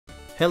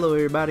Hello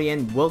everybody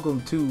and welcome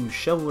to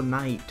Shovel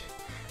Knight.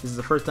 This is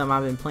the first time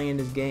I've been playing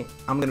this game.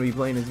 I'm going to be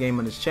playing this game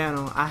on this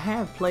channel. I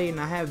have played and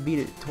I have beat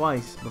it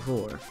twice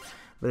before,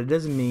 but it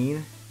doesn't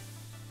mean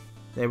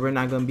that we're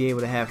not going to be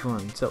able to have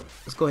fun. So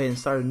let's go ahead and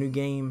start a new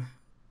game.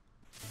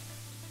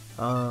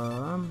 Yeah,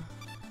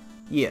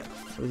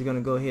 we're just going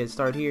to go ahead and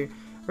start here.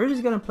 We're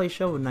just going to play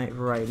Shovel Knight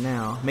for right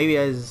now. Maybe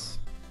as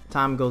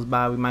time goes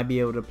by we might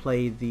be able to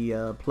play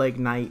the Plague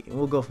Knight and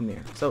we'll go from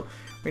there. So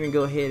we're going to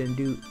go ahead and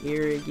do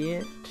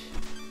Arrogant.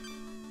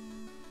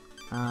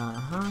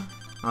 Oh,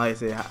 I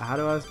say, how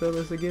do I spell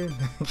this again?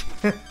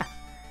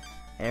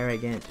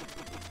 Arrogant.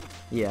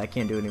 Yeah, I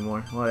can't do it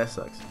anymore. Well, that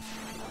sucks.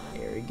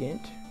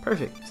 Arrogant.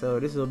 Perfect.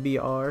 So this will be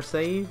our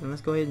save, and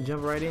let's go ahead and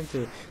jump right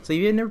into it. So if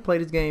you've never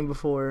played this game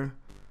before,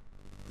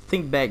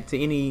 think back to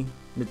any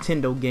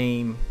Nintendo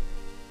game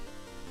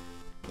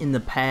in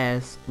the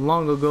past.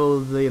 Long ago,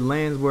 the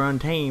lands were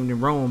untamed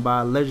and roamed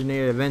by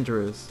legendary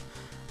adventurers.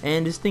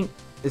 And just think,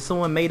 if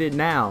someone made it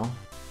now,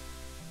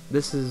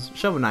 this is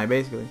Shovel Knight,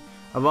 basically.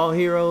 Of all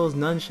heroes,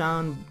 none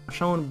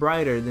shone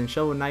brighter than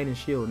Shovel Knight and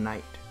Shield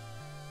Knight.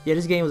 Yeah,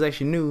 this game was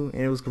actually new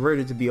and it was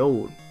converted to be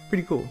old.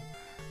 Pretty cool.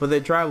 But their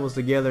travels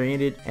together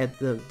ended at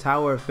the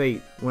Tower of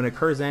Fate when a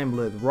cursed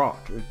amulet wrought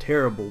a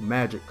terrible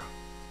magic.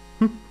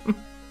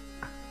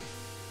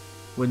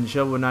 When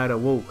Shovel Knight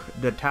awoke,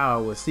 the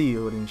tower was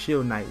sealed and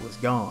Shield Knight was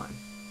gone.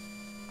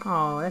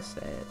 Oh, that's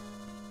sad.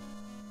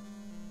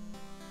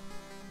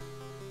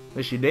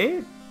 Was she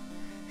dead?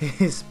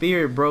 His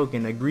spirit broke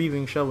and a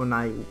grieving Shovel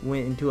Knight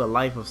went into a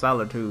life of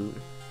solitude.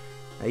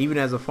 Even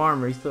as a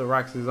farmer, he still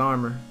rocks his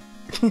armor.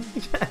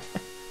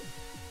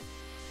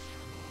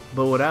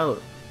 But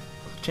without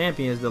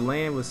champions, the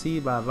land was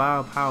seized by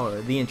vile power,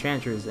 the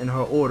Enchantress and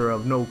her order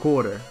of no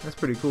quarter. That's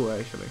pretty cool,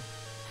 actually.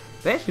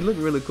 They actually look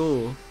really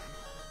cool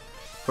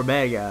for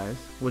bad guys,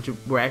 which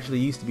were actually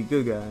used to be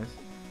good guys.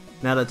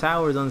 Now the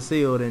tower is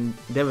unsealed and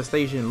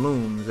devastation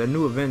looms. A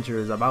new adventure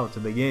is about to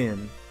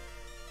begin.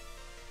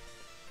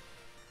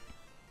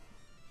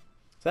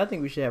 So I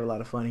think we should have a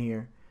lot of fun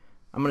here.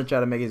 I'm going to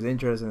try to make it as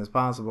interesting as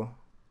possible.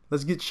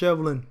 Let's get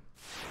shoveling.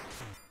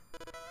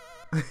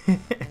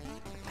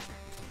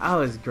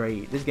 Oh, it's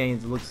great. This game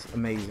looks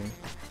amazing.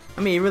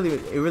 I mean, it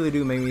really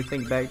do make me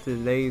think back to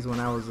the days when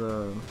I was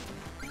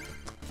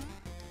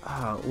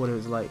what it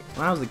was like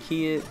when I was a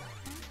kid,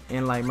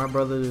 and like my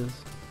brother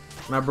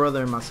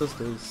and my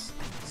sisters,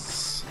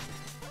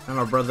 and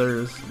my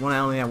brothers. I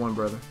only had one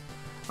brother.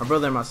 My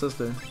brother and my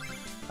sister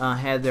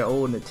had their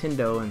old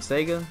Nintendo and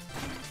Sega.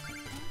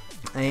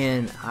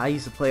 And I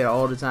used to play it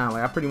all the time.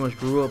 Like, I pretty much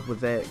grew up with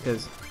that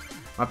because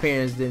my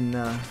parents didn't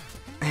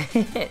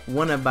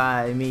want to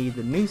buy me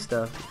the new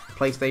stuff,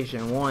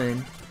 PlayStation 1,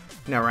 you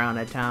know, around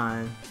that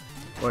time,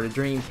 or the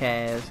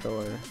Dreamcast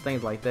or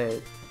things like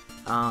that,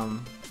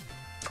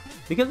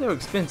 because they were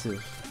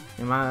expensive,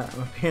 and my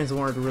parents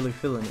weren't really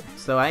feeling it.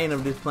 So I ended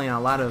up just playing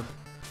a lot of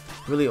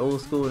really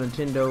old school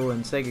Nintendo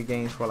and Sega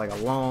games for like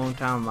a long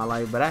time in my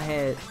life. But I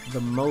had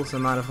the most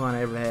amount of fun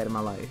I ever had in my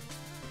life.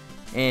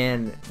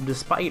 And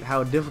despite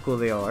how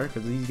difficult they are,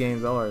 because these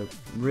games are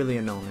really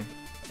annoying,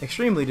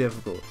 extremely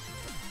difficult,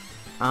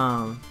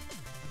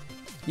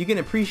 you can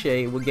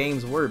appreciate what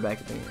games were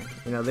back then.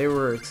 You know, they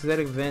were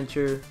aesthetic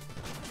adventure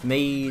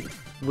made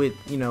with,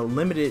 you know,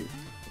 limited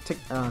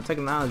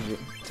technology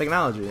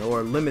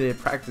or limited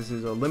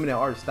practices or limited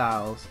art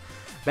styles.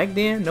 Back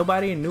then,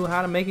 nobody knew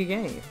how to make a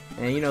game,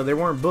 and you know, there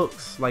weren't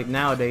books like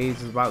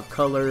nowadays about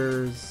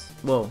colors.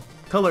 Well,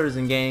 colors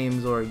in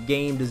games or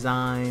game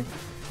design.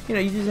 You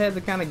know, you just had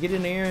to kind of get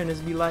in there and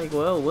just be like,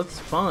 well, what's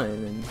fun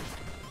and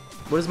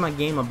what is my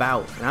game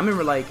about? And I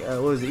remember, like,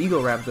 what was it,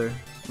 Ego Raptor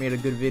made a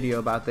good video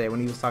about that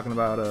when he was talking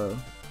about I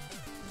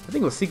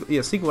think it was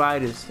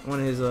Sequelitis, one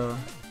of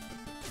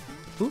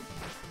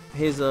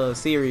his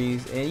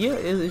series. And yeah,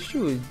 it's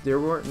true, there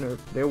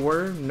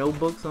were no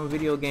books on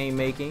video game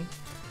making,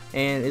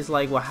 and it's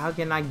like, well, how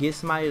can I get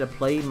somebody to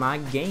play my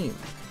game?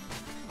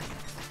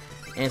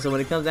 And so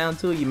when it comes down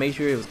to it, you make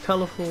sure it was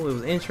colorful, it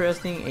was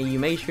interesting, and you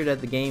made sure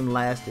that the game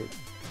lasted.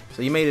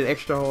 So you made it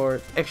extra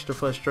hard, extra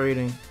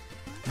frustrating,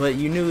 but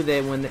you knew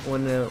that when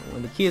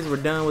the kids were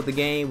done with the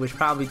game, which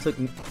probably took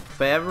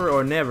forever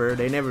or never,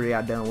 they never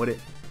got done with it.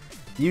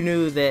 You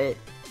knew that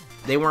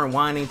they weren't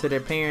whining to their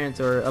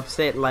parents or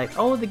upset like,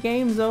 oh, the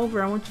game's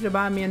over, I want you to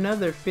buy me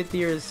another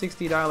 $50 or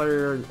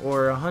 $60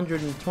 or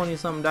 $120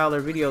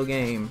 something video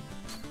game,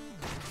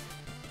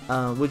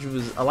 which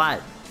was a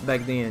lot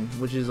back then,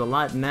 which is a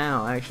lot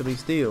now. Actually,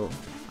 still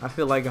I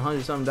feel like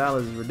 $100 something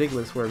is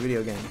ridiculous for a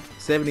video game.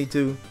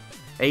 72,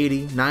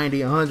 80,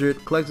 90,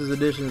 100 collector's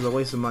edition is a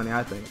waste of money,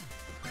 I think.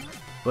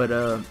 But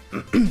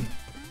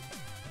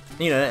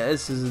you know,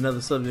 this is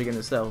another subject in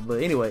itself.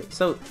 But anyway,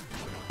 so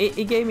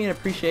it gave me an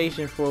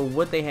appreciation for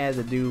what they had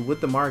to do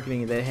with the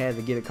marketing that had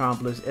to get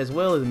accomplished, as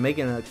well as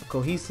making a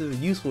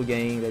cohesive, useful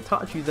game that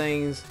taught you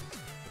things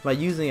by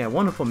using a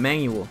wonderful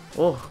manual.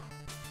 Oh,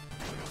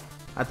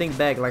 I think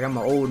back like I'm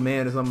an old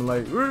man or something,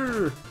 like,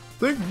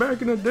 think back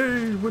in the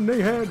days when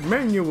they had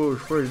manuals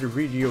for the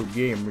video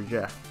gamers.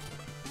 Yeah.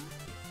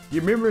 You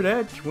remember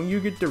that when you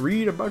get to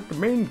read about the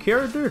main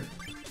character?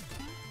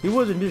 He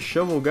wasn't just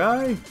shovel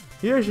guy.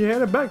 He actually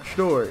had a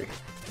backstory.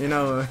 You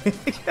know,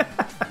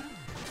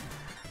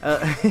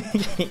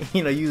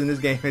 you know, using this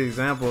game as an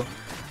example,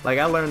 like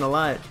I learned a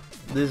lot.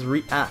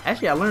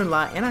 Actually, I learned a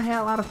lot, and I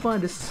had a lot of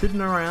fun just sitting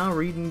around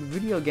reading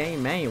video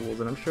game manuals.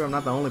 And I'm sure I'm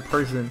not the only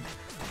person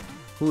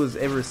who has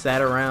ever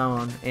sat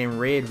around and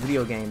read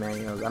video game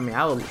manuals. I mean,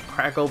 I would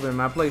crack open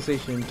my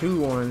PlayStation 2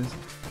 ones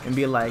and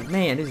be like,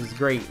 man, this is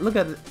great. Look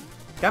at it.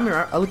 I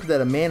remember I looked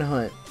at a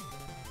Manhunt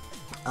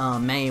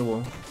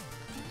manual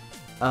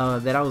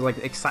that I was like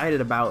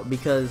excited about,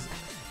 because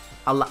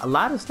a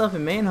lot of stuff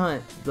in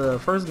Manhunt, the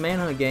first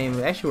Manhunt game,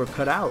 actually were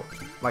cut out,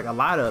 like a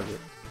lot of it.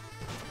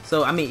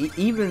 So I mean,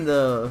 even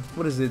the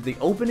the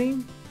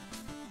opening,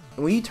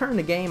 when you turn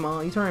the game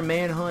on, you turn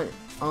Manhunt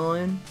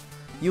on,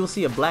 you'll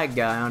see a black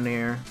guy on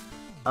there.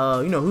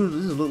 You know, who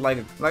this look like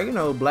you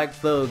know, black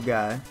thug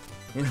guy,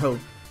 you know,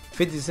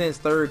 50 Cent's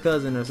third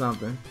cousin or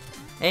something,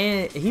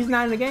 and he's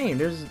not in the game.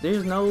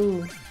 There's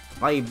no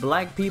like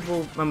black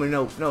people. I mean,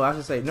 no, I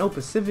should say no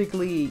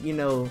specifically, you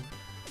know,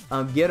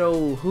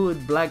 ghetto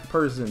hood black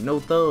person, no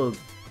thug,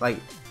 like,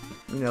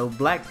 you know,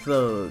 black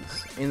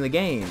thugs in the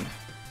game.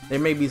 There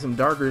may be some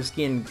darker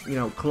skinned, you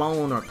know,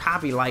 clone or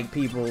copy like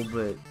people,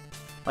 but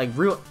like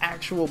real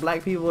actual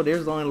black people,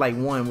 there's only like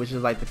one, which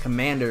is like the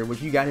commander,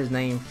 which you got his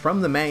name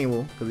from the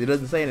manual because he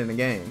doesn't say it in the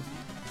game.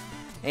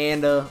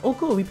 And oh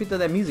cool, we picked up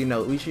that music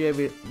note. We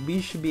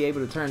should be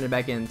able to turn it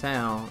back in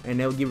town, and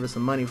they'll give us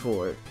some money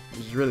for it,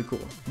 which is really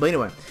cool. But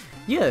anyway,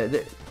 yeah,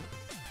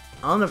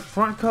 on the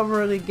front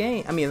cover of the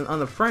game, I mean on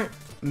the front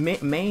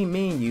main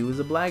menu is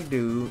a black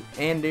dude,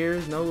 and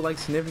there's no like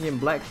significant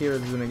black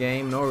characters in the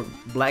game, nor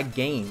black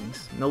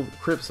gangs, no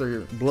Crips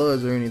or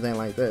Bloods or anything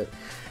like that,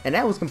 and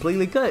that was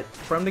completely cut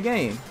from the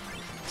game.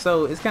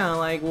 So it's kind of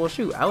like, well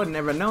shoot, I would have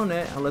never known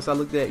that unless I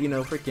looked at, you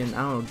know, freaking,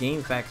 I don't know,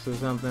 Game Facts or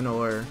something,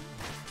 or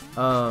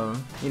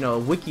you know, a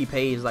wiki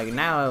page like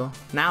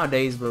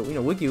nowadays. But you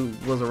know, wiki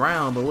was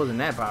around but wasn't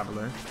that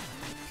popular.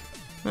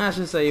 I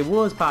should say it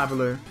was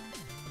popular,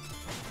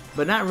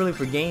 but not really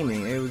for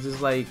gaming. It was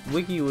just like,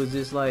 wiki was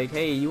just like,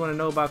 hey, you want to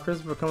know about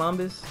Christopher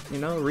Columbus? You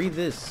know, read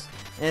this.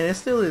 And it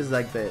still is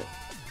like that.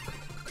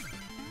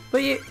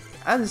 But yeah,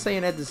 I was just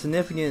saying that the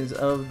significance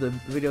of the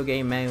video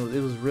game manual, it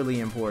was really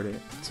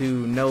important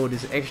to know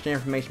this extra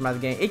information about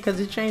the game, because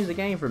it changed the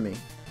game for me.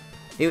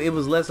 It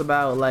was less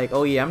about like,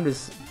 oh yeah, I'm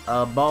just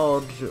a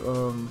bald,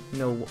 you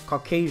know,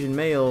 Caucasian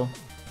male,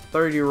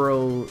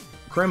 30-year-old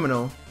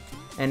criminal,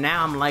 and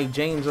now I'm like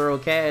James Earl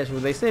Cash, where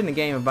they said in the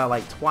game about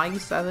like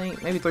twice, I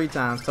think, maybe 3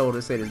 times total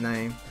to say his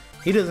name.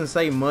 He doesn't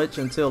say much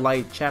until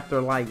like chapter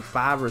like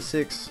 5 or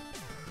 6.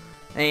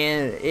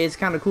 And it's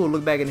kind of cool to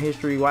look back in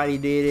history why he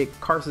did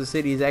it. Carson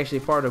City is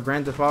actually part of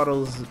Grand Theft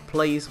Auto's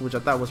place, which I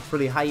thought was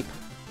pretty hype.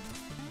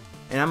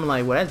 And I'm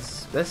like, well,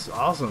 that's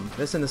awesome.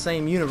 That's in the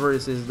same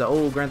universe as the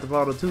old Grand Theft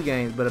Auto 2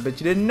 games, but I bet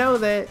you didn't know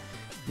that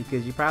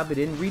because you probably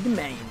didn't read the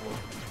manual.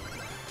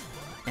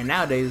 And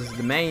nowadays,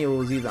 the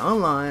manual is either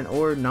online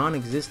or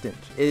non-existent.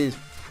 It is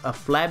a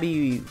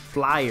flabby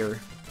flyer,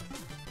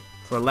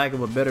 for lack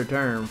of a better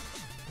term.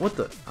 What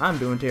the? I'm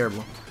doing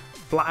terrible.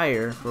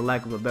 Flyer, for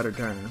lack of a better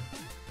term.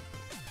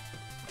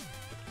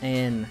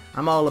 And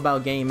I'm all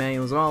about game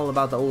manuals. I'm all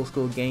about the old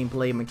school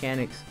gameplay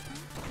mechanics.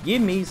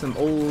 Give me some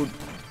old,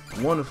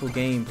 wonderful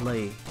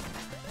gameplay.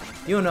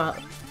 You don't know,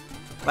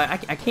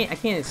 like I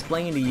can't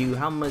explain to you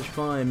how much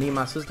fun me and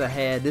my sister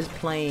had just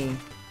playing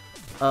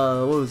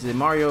what was it,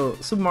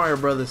 Super Mario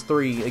Brothers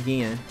 3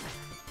 again.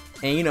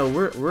 And you know,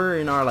 we're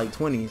in our like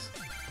 20s,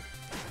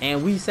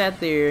 and we sat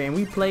there and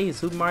we played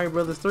Super Mario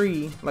Brothers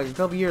 3 like a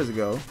couple years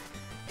ago,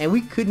 and we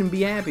couldn't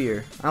be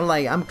happier.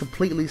 I'm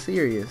completely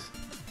serious.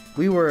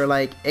 We were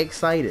like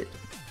excited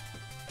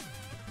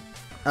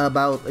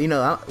about, you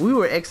know, we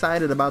were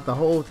excited about the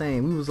whole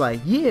thing. We was like,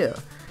 yeah,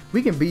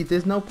 we can beat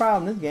this, no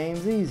problem. This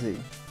game's easy.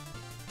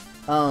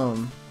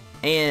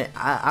 And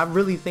I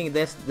really think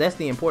that's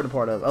the important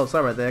part of it. Oh,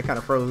 sorry about that. I kind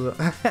of froze up.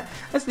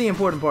 That's the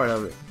important part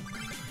of it.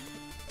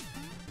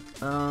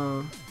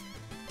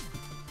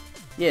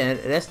 Yeah,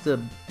 that's the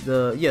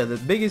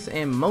biggest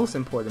and most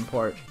important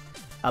part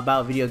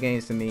about video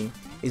games to me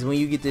is when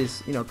you get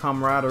this, you know,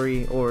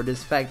 camaraderie, or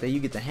this fact that you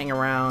get to hang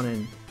around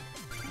and,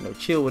 you know,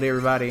 chill with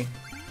everybody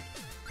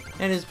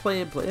and just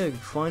play a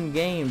fun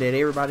game that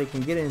everybody can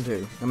get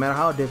into, no matter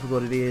how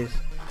difficult it is.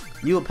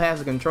 You'll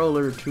pass a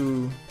controller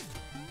to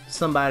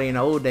somebody in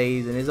the old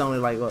days and it's only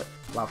like what,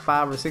 about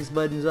 5 or 6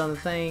 buttons on the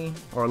thing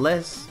or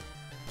less,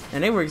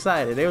 and they were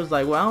excited. They was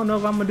like, well, I don't know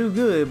if I'm gonna do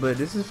good, but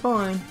this is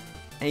fun,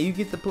 and you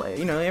get to play.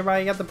 You know,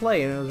 everybody got to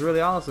play, and it was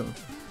really awesome.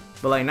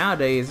 But like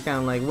nowadays, it's kind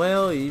of like,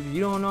 well, if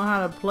you don't know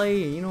how to play,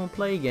 you don't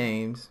play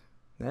games.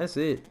 That's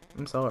it.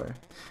 I'm sorry.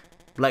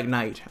 Black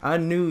Knight, I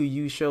knew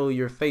you show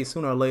your face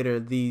sooner or later,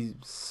 the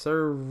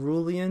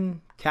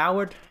cerulean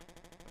coward.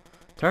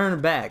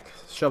 Turn back,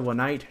 Shovel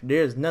Knight.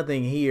 There's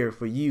nothing here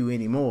for you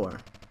anymore.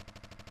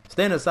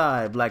 Stand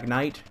aside, Black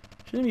Knight.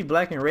 Shouldn't it be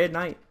Black and Red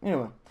Knight?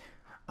 Anyway,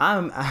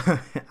 I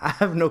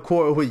have no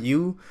quarrel with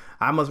you.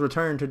 I must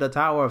return to the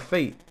Tower of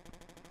Fate.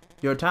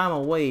 Your time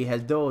away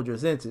has dulled your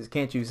senses,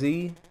 can't you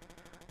see?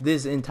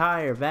 This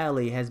entire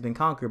valley has been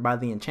conquered by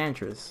the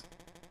Enchantress.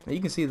 Now you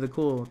can see the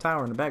cool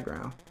tower in the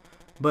background.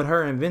 But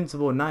her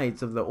invincible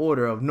knights of the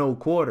Order of No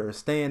Quarter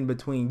stand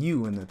between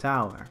you and the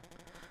tower.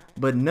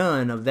 But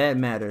none of that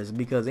matters,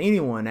 because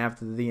anyone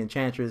after the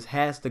Enchantress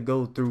has to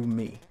go through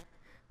me.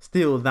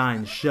 Steal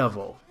thine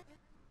shovel.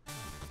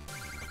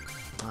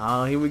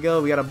 Oh, here we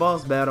go. We got a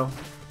boss battle.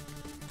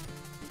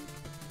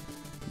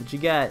 What you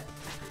got?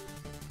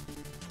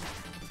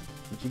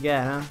 What you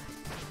got, huh?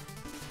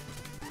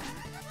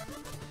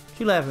 What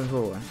you laughing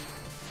for?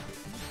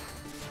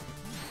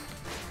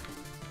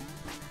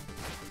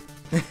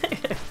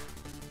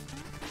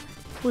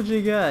 What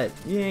you got?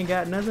 You ain't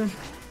got nothing?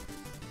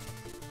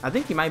 I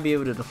think you might be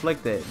able to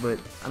deflect that, but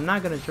I'm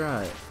not gonna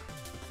try it.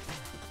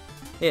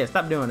 Yeah,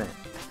 stop doing that.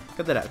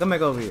 Cut that out. Come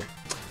back over here.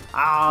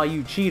 Ah,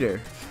 you cheater.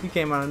 You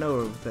came out of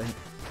nowhere with that.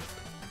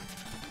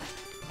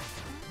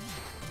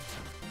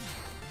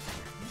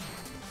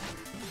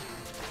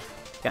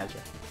 Gotcha.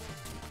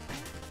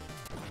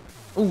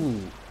 Ooh.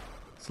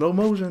 Slow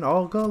motion,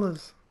 all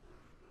colors.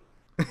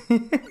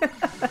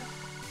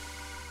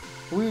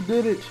 We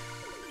did it.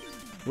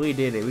 We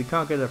did it. We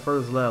conquered the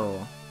first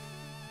level.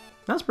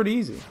 That's pretty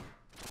easy.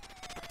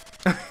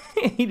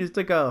 He just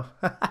took off.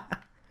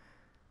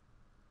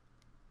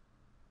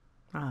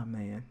 Oh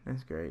man,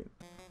 that's great.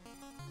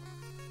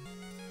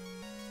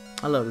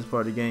 I love this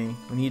part of the game.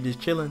 When he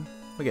just chilling.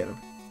 Look at him.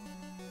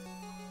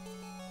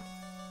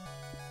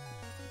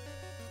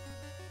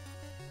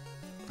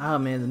 Oh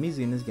man, the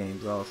music in this game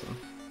is awesome.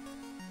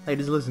 Hey,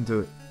 just listen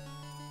to it.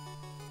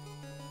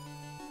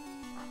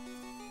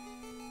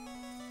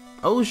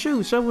 Oh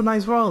shoot, Shovel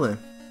Knight's falling.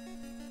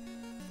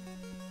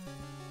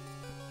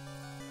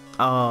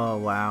 Oh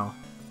wow.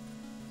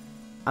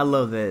 I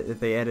love that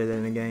they added that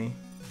in the game.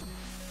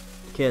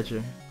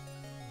 Catcher.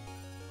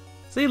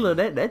 See, look,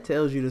 that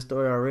tells you the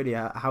story already,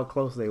 how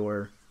close they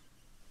were.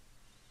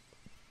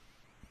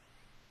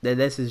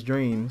 That's his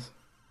dreams.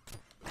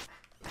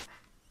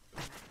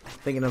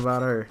 Thinking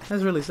about her.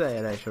 That's really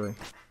sad, actually.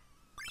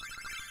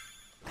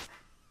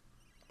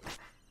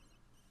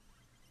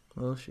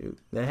 Well, shoot.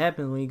 That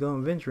happens when you go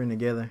adventuring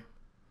together.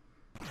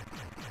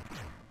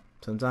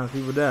 Sometimes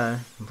people die,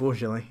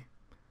 unfortunately.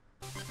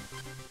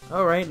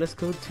 Alright, let's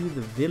go to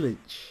the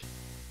village.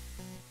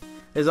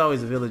 There's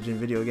always a village in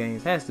video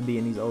games. Has to be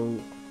in these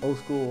old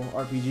school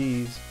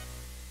RPGs.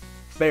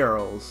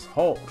 Pharaohs,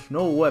 halt,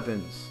 no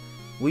weapons.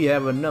 We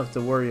have enough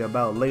to worry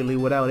about lately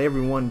without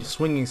everyone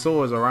swinging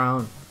swords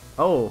around.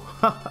 Oh,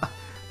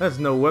 that's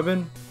no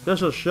weapon,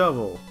 just a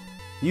shovel.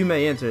 You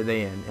may enter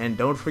then, and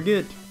don't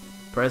forget,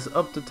 press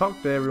up to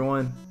talk to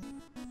everyone.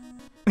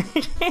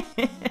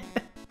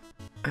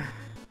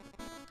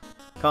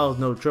 Cause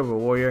no trouble,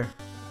 warrior.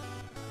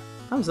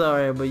 I'm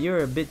sorry, but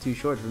you're a bit too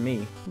short for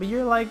me. But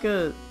you're like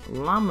a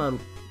llama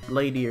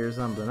lady or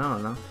something, I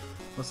don't know.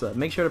 What's up?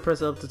 Make sure to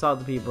press up to talk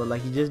to people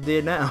like you just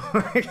did now.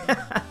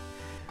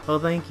 Oh,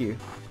 thank you.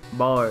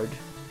 Bard.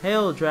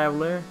 Hail,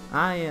 traveler.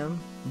 I am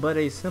but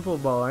a simple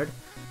bard,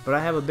 but I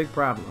have a big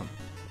problem.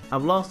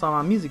 I've lost all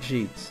my music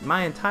sheets.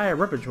 My entire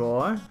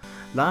repertoire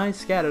lies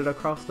scattered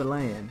across the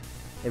land.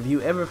 If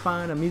you ever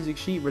find a music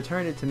sheet,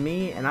 return it to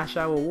me, and I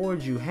shall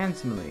reward you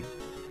handsomely.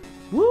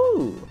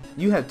 Woo!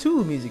 You have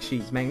 2 music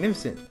sheets.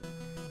 Magnificent.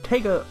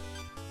 Take a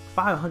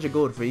 500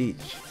 gold for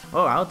each.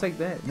 Oh, I'll take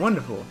that.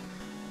 Wonderful.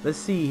 Let's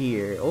see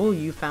here. Oh,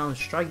 you found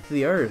Strike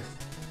the Earth.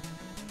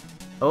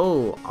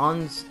 Oh,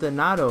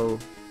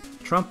 Onstinato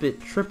trumpet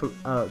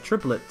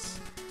triplets.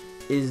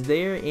 Is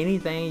there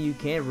anything you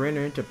can't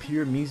render into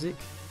pure music?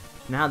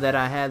 Now that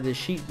I have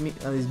this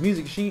this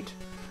music sheet,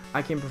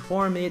 I can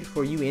perform it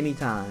for you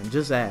anytime.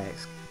 Just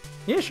ask.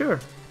 Yeah, sure.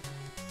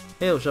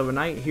 Hail, Shovel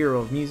Knight, hero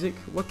of music.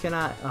 What can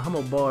a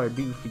humble bard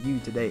do for you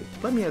today?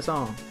 Play me a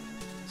song.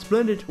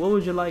 Splendid. What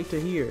would you like to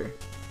hear?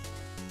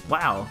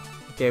 Wow.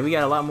 Okay, we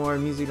got a lot more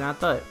music than I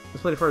thought.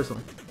 Let's play the first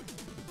one.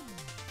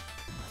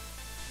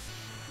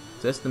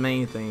 So that's the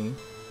main thing.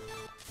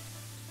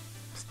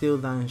 Steal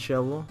thine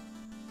shovel.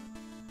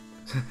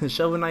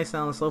 Shovel Knight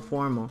sounds so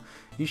formal.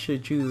 You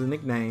should choose a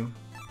nickname.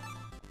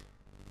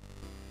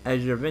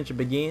 As your adventure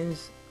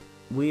begins,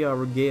 we are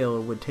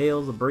regaled with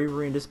tales of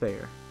bravery and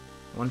despair.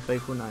 One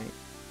fateful night,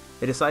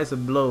 a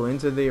decisive blow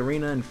into the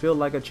arena and feel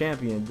like a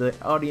champion. The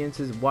audience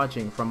is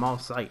watching from all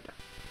sight.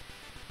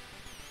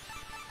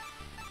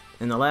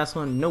 And the last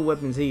one, no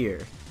weapons here.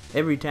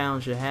 Every town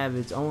should have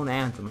its own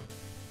anthem.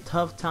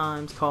 Tough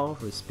times call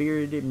for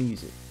spirited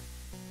music.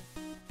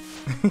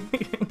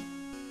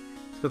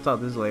 Let's go talk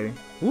to this lady.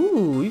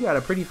 Ooh, you got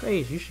a pretty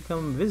face. You should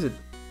come visit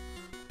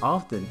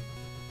often.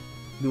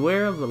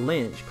 Beware of the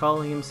Lynch,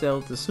 calling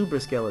himself the Super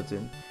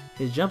Skeleton.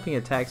 His jumping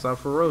attacks are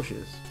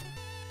ferocious.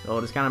 Oh,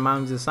 this kind of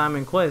reminds me of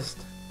Simon Quest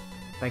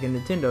back in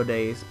Nintendo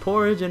days.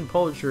 Porridge and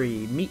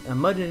poultry,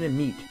 mutton and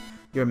meat.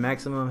 Your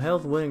maximum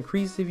health will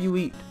increase if you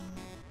eat.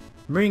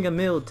 Bring a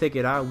meal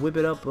ticket, I'll whip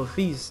it up a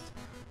feast.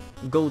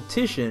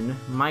 Gotition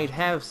might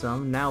have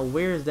some. Now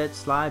where's that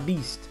sly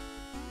beast?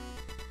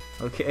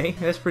 Okay,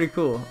 that's pretty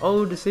cool.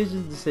 Oh,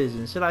 decisions.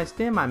 Should I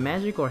spend my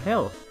magic or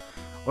health?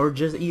 or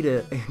just eat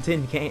a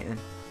tin can?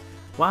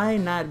 Why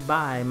not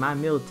buy my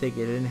meal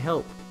ticket and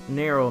help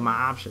narrow my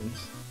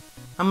options?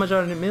 How much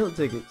are the meal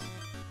tickets?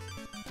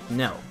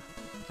 No.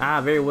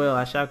 Very well,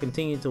 I shall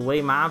continue to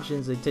weigh my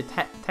options. A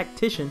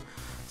tactician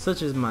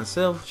such as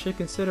myself should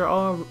consider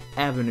all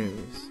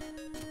avenues.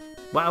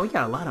 Wow, we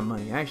got a lot of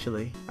money,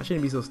 actually. I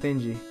shouldn't be so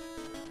stingy.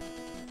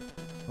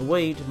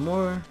 Wait,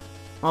 more?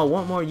 Oh,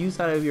 want more use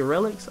out of your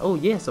relics? Oh,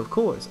 yes, of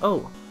course.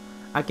 Oh,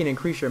 I can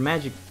increase your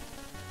magic,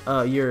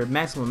 your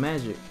maximum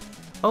magic.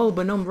 Oh,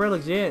 but no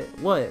relics yet.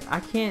 What? I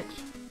can't.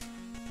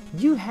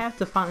 You have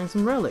to find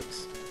some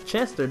relics.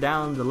 Chester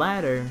down the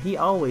ladder, he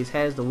always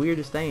has the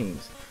weirdest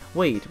things.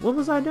 Wait, what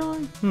was I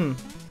doing?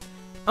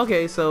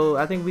 Okay, so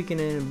I think we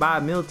can buy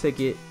a meal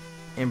ticket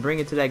and bring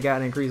it to that guy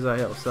and increase our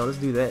health. So let's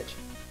do that.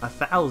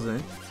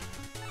 1,000.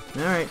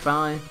 Alright,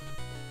 fine.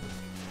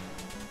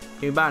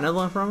 Can we buy another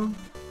one from him?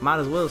 Might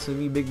as well since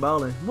we big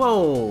ballin'.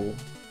 Whoa!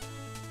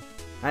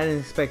 I didn't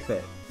expect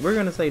that. We're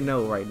gonna say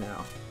no right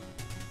now.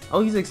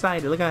 Oh, he's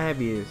excited. Look how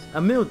happy he is.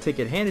 A meal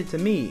ticket handed to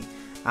me.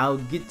 I'll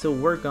get to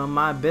work on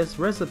my best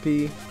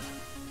recipe.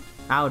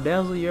 I'll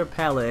dazzle your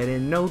palate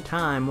in no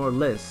time or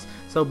less.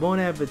 So bon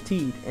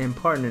appetit and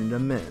pardon the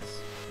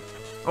mess.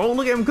 Oh,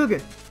 look at him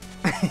cooking.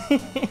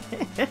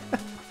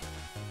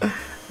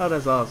 Oh,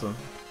 that's awesome.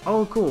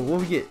 Oh, cool.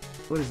 What we get?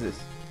 What is this?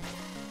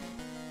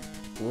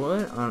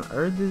 What on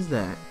earth is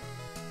that?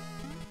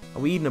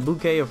 Are we eating a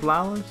bouquet of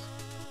flowers?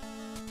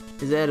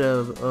 Is that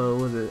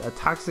was it a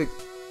toxic?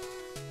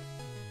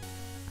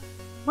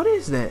 What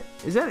is that?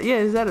 Is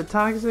that a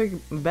toxic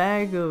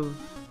bag of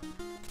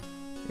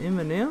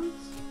M&Ms?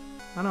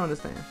 I don't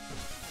understand.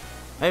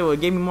 Hey, well,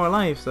 it gave me more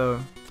life, so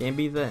can't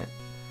beat that.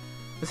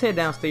 Let's head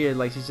downstairs,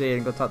 like she said,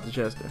 and go talk to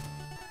Chester.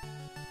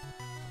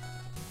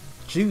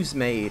 Juice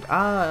maid.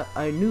 Ah,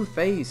 a new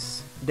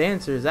face.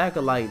 Dancers,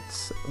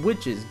 acolytes,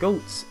 witches,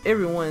 goats.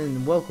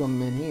 Everyone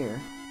welcome in here.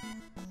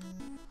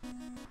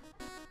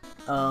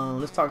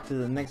 Let's talk to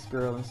the next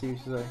girl and see what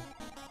she say.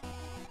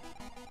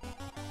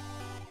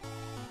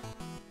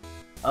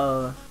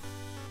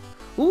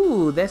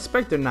 Ooh, that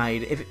Spectre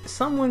Knight. If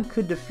someone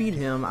could defeat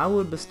him, I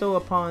would bestow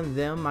upon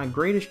them my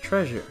greatest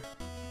treasure.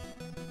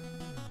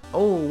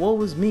 Oh,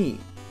 woe is me,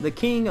 the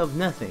king of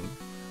nothing,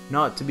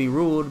 not to be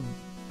ruled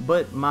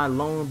but my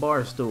lone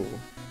bar stool.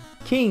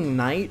 King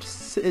Knight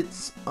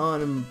sits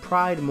on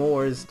Pride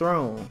Moore's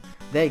throne.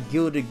 That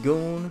gilded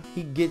goon,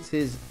 he'll get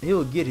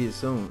his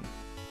soon.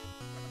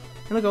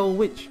 And look, old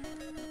witch.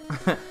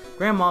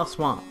 Grandma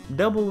Swamp,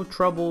 double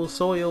trouble,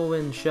 soil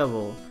and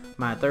shovel.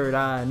 My third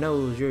eye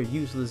knows your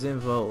useless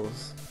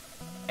infos.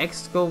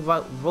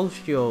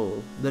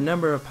 Excavotio, the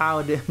number of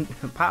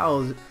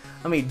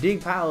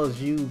dig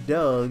piles you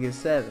dug is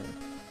 7.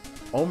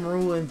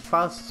 Omru and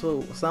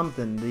fossil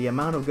something, the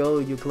amount of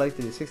gold you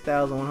collected is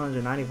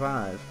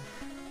 6,195.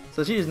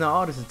 So she just know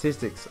all the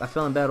statistics. I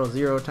fell in battle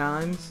 0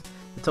 times.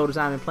 The total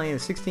time in playing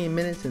is 16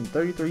 minutes and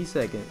 33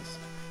 seconds.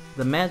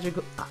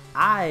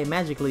 I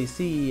magically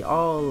see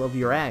all of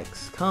your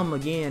acts. Come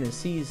again and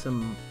see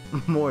some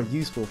more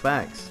useful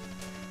facts.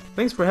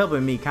 Thanks for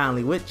helping me,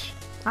 kindly witch.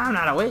 I'm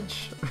not a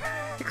witch.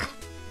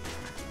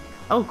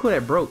 Oh, cool,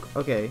 that broke.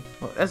 Okay,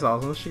 well, that's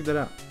awesome. Let's check that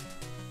out.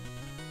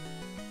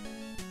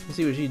 Let's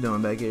see what she's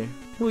doing back here.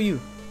 Who are you?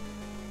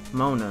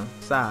 Mona,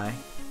 sigh.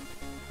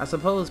 I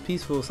suppose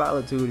peaceful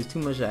solitude is too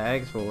much to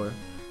ask for.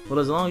 Well,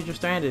 as long as you're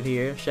stranded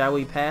here, shall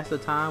we pass the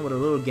time with a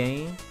little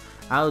game?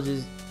 I'll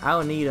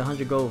need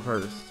 100 gold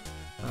first.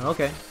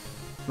 Okay.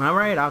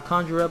 Alright, I'll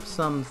conjure up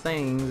some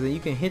things and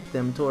you can hit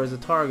them towards the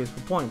targets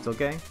for points,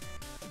 okay?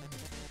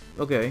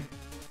 Okay.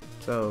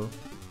 So.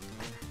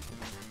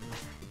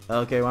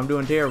 Okay, well, I'm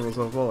doing terrible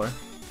so far.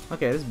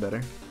 Okay, this is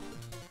better.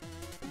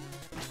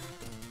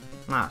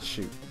 Ah,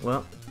 shoot.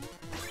 Well.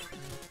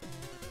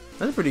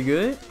 That's pretty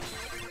good.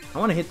 I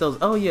want to hit those.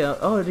 Oh, yeah.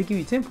 Oh, they give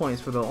you 10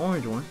 points for the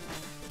orange one.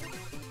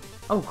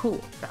 Oh,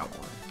 cool. Got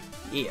one.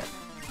 Yeah.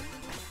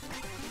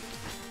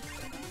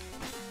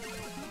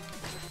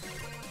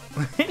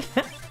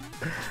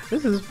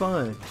 This is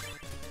fun.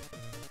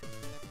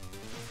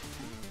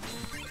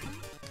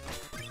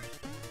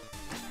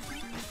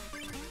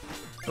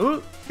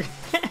 Ooh.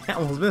 I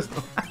almost missed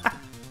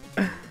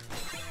him.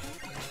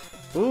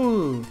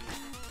 Ooh.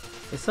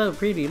 It's so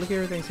pretty. Look at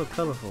everything so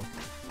colorful.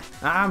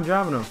 I'm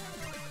driving them.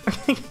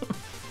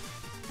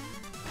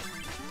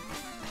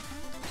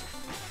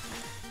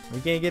 We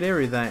can't get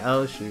everything.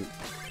 Oh, shoot.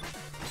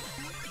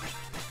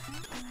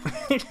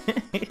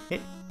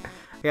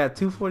 I got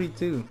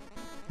 242.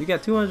 You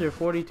got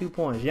 242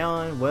 points.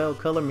 Yawn. Well,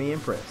 color me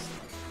impressed.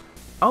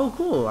 Oh,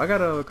 cool. I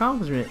got an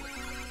accomplishment.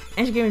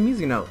 And she gave me a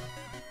music note.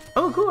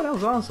 Oh, cool. That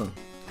was awesome.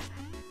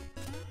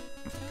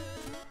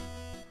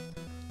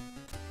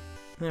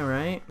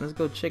 Alright. Let's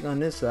go check on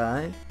this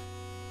side.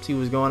 See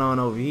what's going on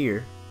over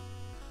here.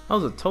 That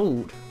was a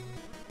toad.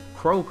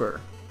 Croaker.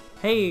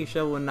 Hey,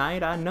 Shovel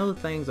Knight. I know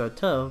things are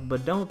tough,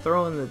 but don't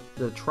throw in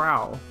the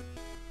trowel.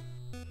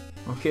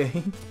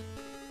 Okay.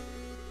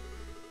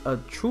 A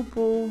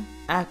Trooper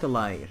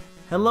Acolyte.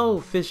 Hello,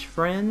 fish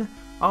friend.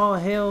 All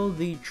hail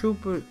the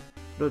trooper,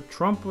 the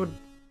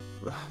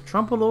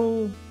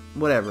Trumpalo,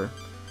 whatever.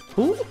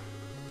 Who?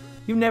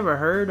 You've never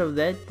heard of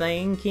that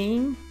thing,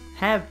 King?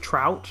 Have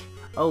trout.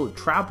 Oh,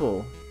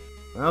 trapple.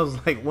 I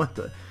was like, what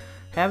the?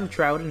 Have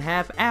trout and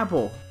have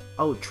apple.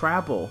 Oh,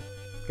 trapple.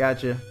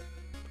 Gotcha.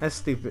 That's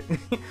stupid.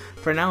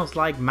 Pronounced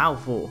like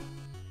mouthful.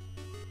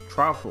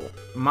 Truffle.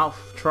 Mouth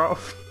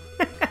trough.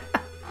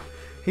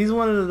 He's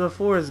one of the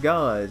forest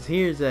gods,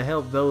 here to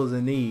help those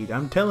in need.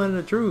 I'm telling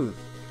the truth.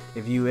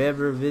 If you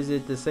ever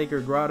visit the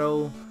sacred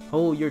grotto,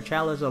 hold your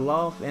chalice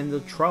aloft, and the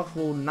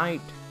truffle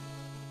night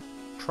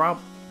trout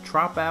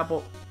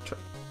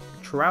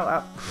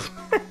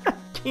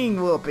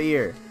King will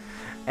appear.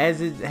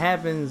 As it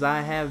happens,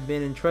 I have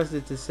been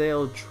entrusted to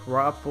sell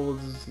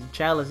truffles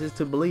chalices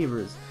to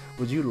believers.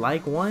 Would you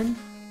like one?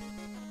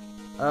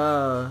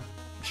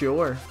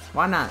 Sure.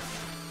 Why not?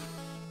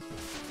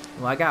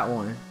 Well, I got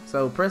one.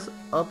 So press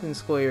up and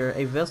square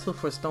a vessel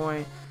for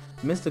storing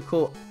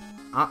mystical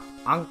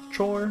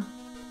anchor.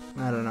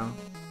 I don't know.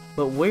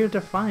 But where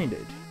to find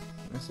it?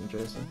 That's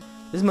interesting.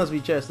 This must be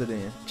Chester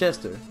then.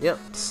 Chester. Yep.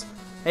 Psst.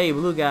 Hey,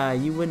 blue guy,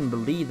 you wouldn't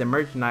believe the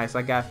merchandise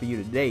I got for you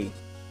today.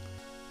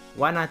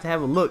 Why not to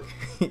have a look?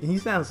 He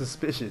sounds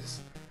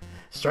suspicious.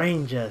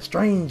 Stranger,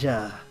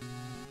 stranger.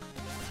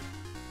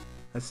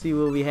 Let's see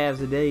what we have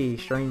today,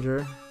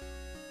 stranger.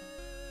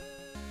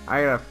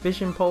 I got a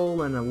fishing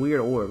pole and a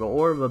weird orb. An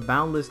orb of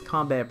boundless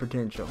combat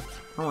potential.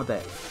 I want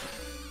that.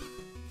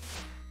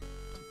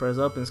 Press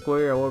up and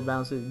square, orb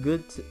bounces.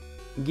 Good.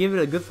 Give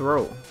it a good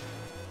throw.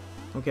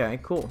 Okay,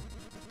 cool.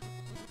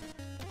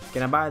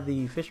 Can I buy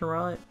the fishing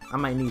rod? I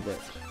might need that.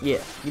 Yeah,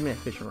 give me that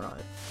fishing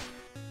rod.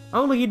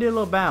 Oh, look, he did a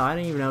little bow. I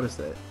didn't even notice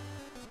that.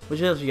 What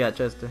else you got,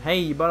 Chester? Hey,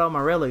 you bought all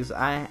my relics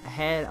I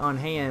had on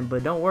hand,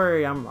 but don't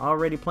worry, I'm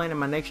already planning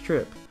my next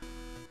trip.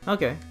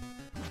 Okay.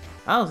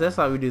 Oh, so that's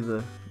how we do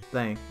the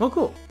thing. Well,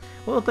 cool.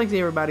 Well, thanks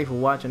everybody for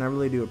watching. I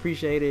really do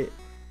appreciate it.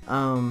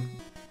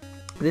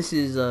 This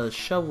is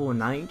Shovel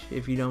Knight,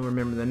 if you don't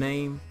remember the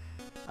name.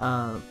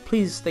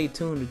 Please stay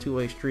tuned to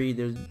Two-Way Street.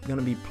 There's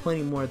gonna be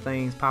plenty more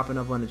things popping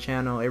up on the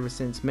channel ever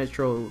since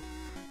Metro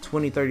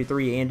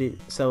 2033 ended,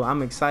 so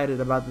I'm excited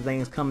about the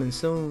things coming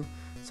soon.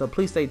 So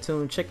please stay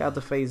tuned. Check out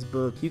the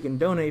Facebook. You can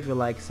donate if you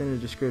like. It's in the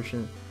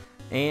description.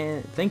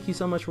 And thank you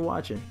so much for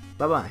watching.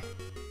 Bye bye.